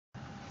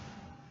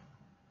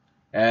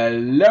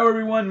Hello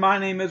everyone, my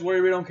name is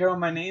Warrior. We don't care what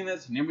my name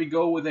is, and here we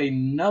go with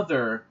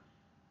another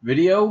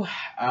video.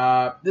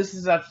 This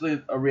is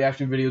actually a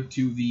reaction video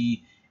to the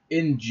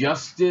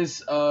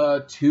Injustice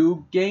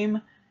 2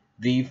 game,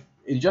 the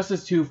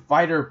Injustice 2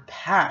 Fighter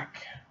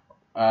Pack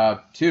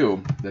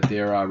 2 that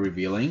they're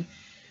revealing.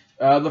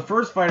 The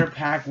first Fighter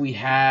Pack we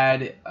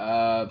had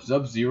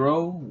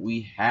Sub-Zero,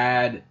 we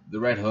had the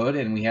Red Hood,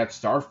 and we had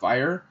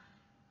Starfire.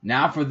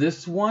 Now for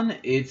this one,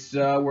 it's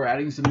we're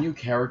adding some new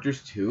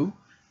characters too.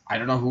 I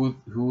don't know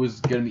who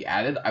is going to be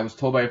added. I was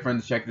told by a friend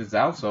to check this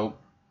out, so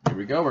here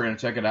we go. We're going to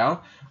check it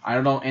out. I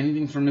don't know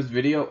anything from this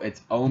video.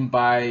 It's owned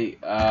by,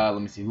 let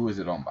me see, who is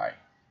it owned by?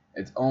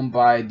 It's owned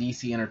by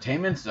DC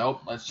Entertainment, so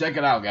let's check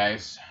it out,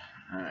 guys.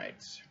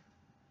 Alright.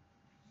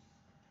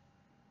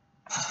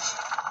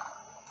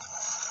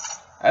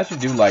 I actually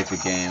do like the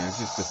game. It's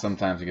just that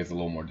sometimes it gets a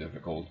little more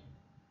difficult.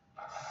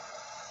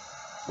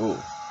 Ooh. What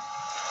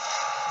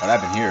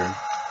happened here?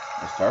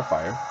 There's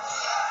Starfire.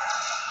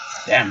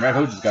 Damn, Red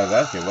Hood just got his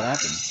ass hit. What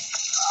happened?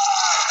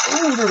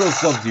 Ooh, there goes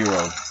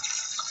Sub-Zero.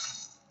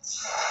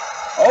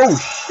 Oh,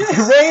 shit,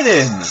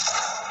 Raiden!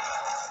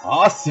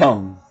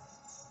 Awesome.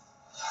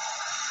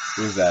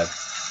 Who's that?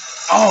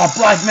 Oh,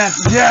 Black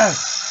Manta,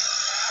 yes!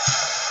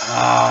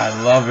 Ah,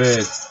 I love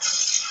it.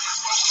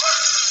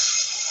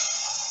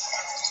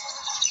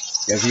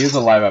 Yes, he is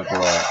alive after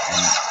all.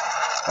 And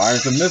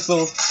firing some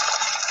missiles.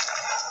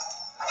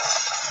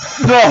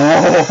 No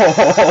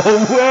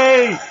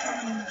way!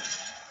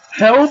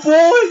 Hellboy?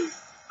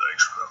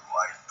 Thanks for the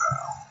light,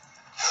 pal.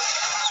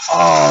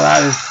 Oh,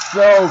 that is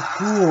so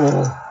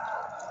cool.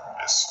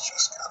 This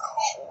just got a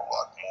whole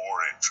lot more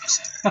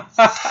interesting.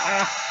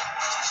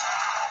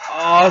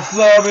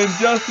 Awesome,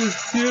 Injustice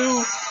 2.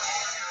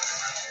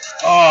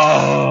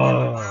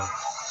 Oh.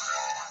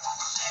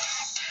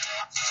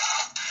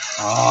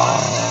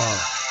 Oh.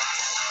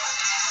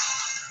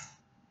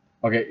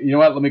 Okay, you know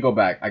what? Let me go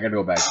back. I gotta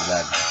go back to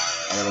that.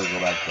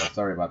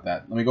 Sorry about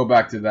that. Let me go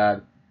back to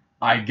that.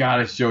 I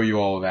gotta show you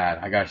all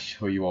that. I gotta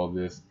show you all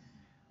this.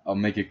 I'll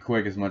make it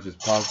quick as much as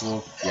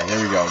possible. Yeah,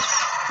 here we go.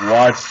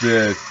 Watch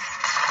this.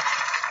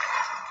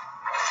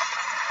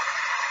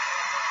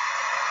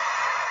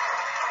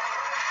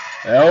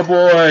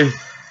 Hellboy.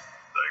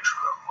 Thanks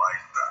for the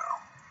light,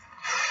 pal.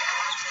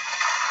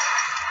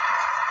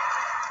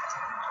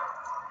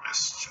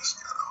 This just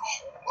got a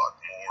whole lot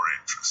more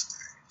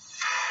interesting.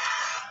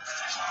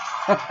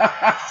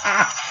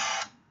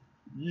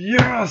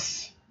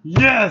 Yes!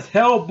 Yes,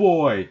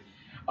 Hellboy!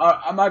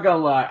 I'm not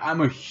gonna lie,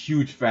 I'm a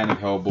huge fan of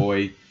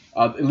Hellboy.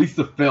 At least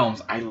the films.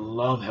 I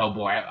love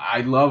Hellboy.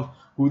 I love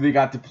who they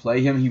got to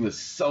play him. He was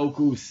so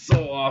cool,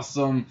 so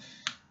awesome.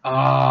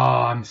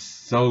 I'm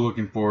so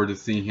looking forward to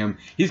seeing him.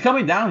 He's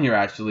coming down here,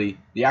 actually.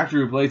 The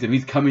actor who plays him,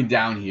 he's coming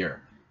down here.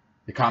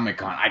 The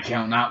Comic-Con. I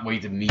cannot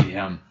wait to meet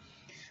him.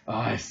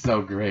 It's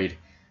so great.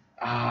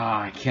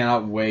 I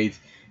cannot wait.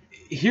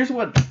 Here's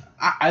what...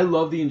 I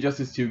love the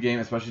Injustice 2 game,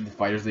 especially the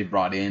fighters they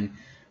brought in.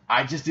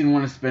 I just didn't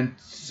want to spend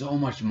so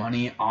much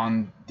money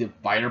on the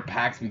fighter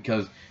packs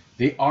because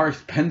they are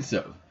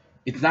expensive.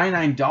 It's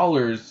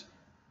 $99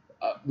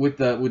 with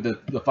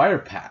the fighter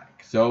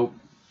pack, so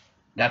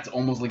that's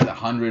almost like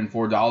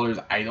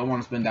 $104. I don't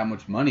want to spend that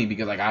much money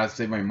because I gotta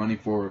save my money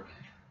for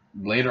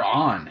later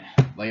on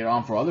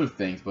for other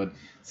things. But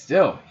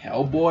still,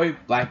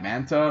 Hellboy, Black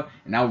Manta,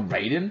 and now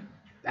Raiden.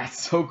 That's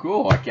so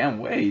cool. I can't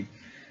wait.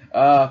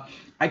 I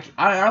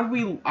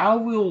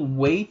will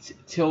wait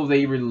till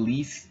they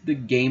release the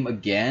game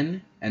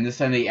again, and this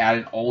time they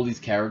added all these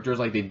characters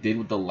like they did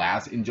with the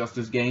last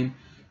Injustice game.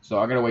 So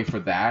I gotta wait for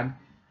that.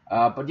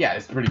 But yeah,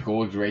 it's pretty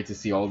cool. It's great to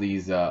see all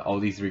these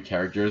three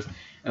characters,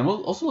 and I'm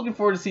also looking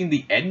forward to seeing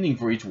the ending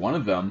for each one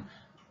of them.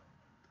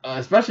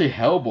 Especially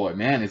Hellboy,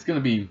 man, it's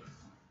gonna be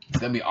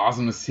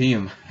awesome to see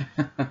him.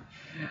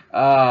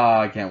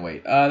 I can't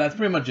wait. That's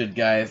pretty much it,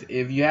 guys.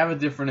 If you have a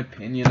different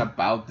opinion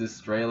about this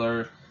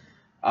trailer,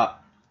 oh,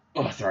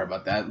 sorry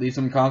about that. Leave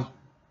some comments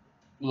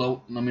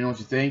below. Let me know what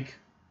you think.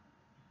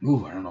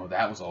 Ooh, I don't know what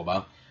that was all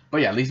about. But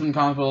yeah, leave some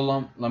comments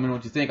below. Let me know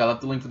what you think. I'll left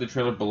the link for the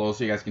trailer below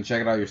so you guys can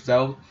check it out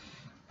yourself.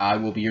 I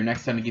will be here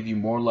next time to give you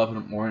more love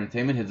and more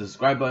entertainment. Hit the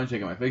subscribe button.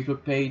 Check out my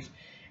Facebook page.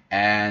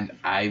 And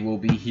I will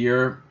be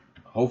here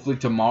hopefully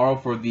tomorrow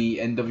for the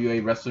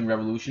NWA Wrestling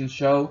Revolution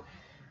show.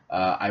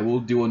 I will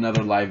do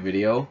another live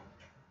video.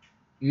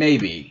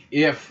 Maybe,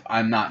 if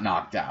I'm not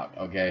knocked out,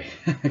 okay?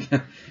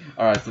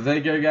 Alright, so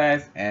take care,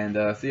 guys,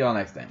 and see y'all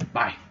next time.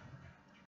 Bye.